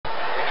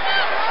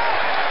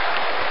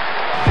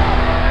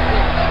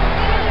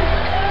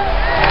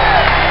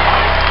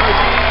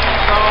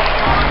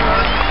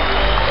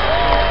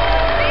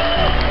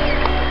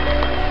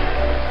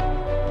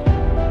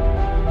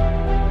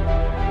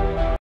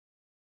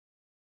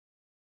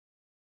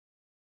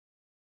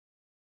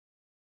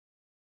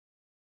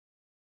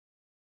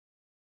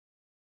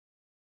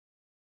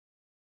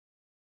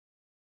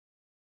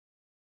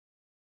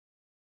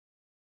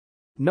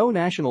No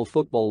National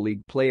Football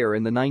League player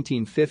in the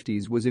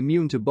 1950s was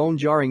immune to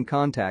bone-jarring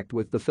contact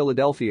with the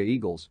Philadelphia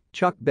Eagles,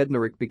 Chuck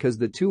Bednarik, because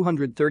the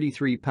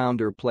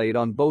 233-pounder played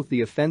on both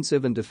the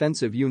offensive and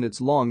defensive units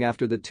long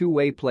after the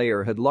two-way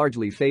player had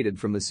largely faded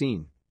from the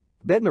scene.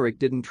 Bednarik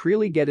didn't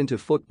really get into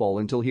football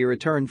until he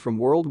returned from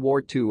World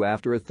War II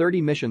after a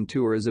 30-mission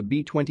tour as a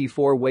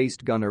B-24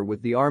 waist gunner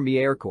with the Army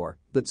Air Corps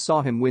that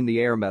saw him win the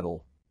Air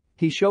Medal.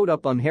 He showed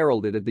up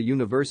unheralded at the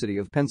University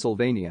of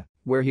Pennsylvania,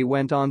 where he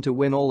went on to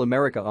win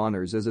All-America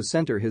honors as a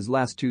center his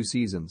last 2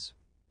 seasons.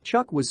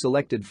 Chuck was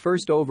selected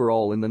first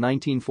overall in the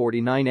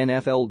 1949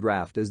 NFL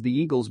Draft as the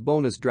Eagles'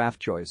 bonus draft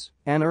choice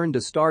and earned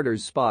a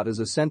starter's spot as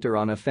a center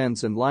on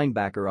offense and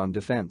linebacker on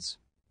defense.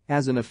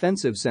 As an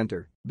offensive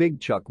center, Big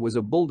Chuck was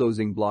a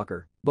bulldozing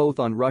blocker, both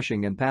on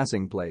rushing and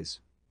passing plays.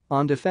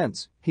 On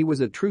defense, he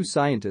was a true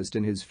scientist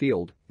in his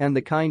field and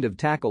the kind of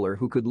tackler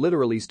who could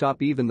literally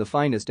stop even the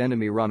finest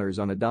enemy runners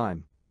on a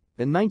dime.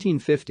 In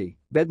 1950,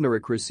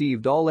 Bednarik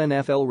received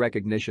All-NFL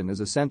recognition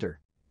as a center.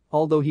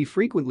 Although he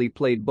frequently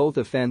played both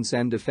offense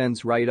and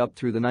defense right up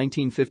through the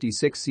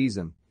 1956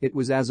 season, it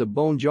was as a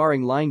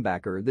bone-jarring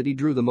linebacker that he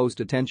drew the most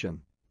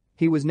attention.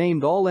 He was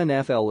named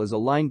All-NFL as a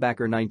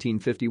linebacker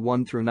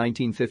 1951 through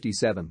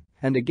 1957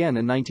 and again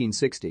in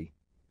 1960.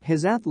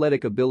 His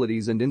athletic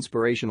abilities and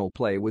inspirational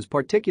play was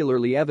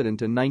particularly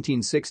evident in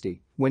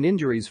 1960 when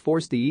injuries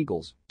forced the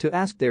Eagles to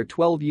ask their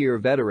 12-year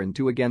veteran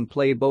to again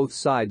play both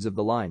sides of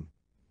the line.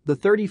 The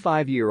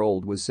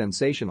 35-year-old was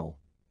sensational.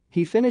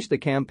 He finished the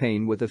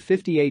campaign with a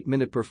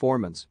 58-minute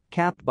performance,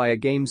 capped by a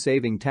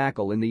game-saving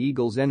tackle in the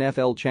Eagles'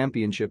 NFL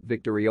championship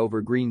victory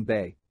over Green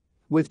Bay.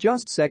 With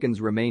just seconds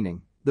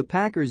remaining, the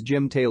Packers'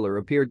 Jim Taylor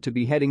appeared to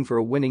be heading for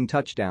a winning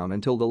touchdown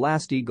until the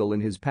last Eagle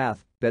in his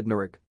path,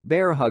 Bednarik,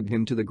 bear hugged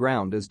him to the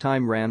ground as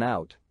time ran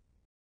out.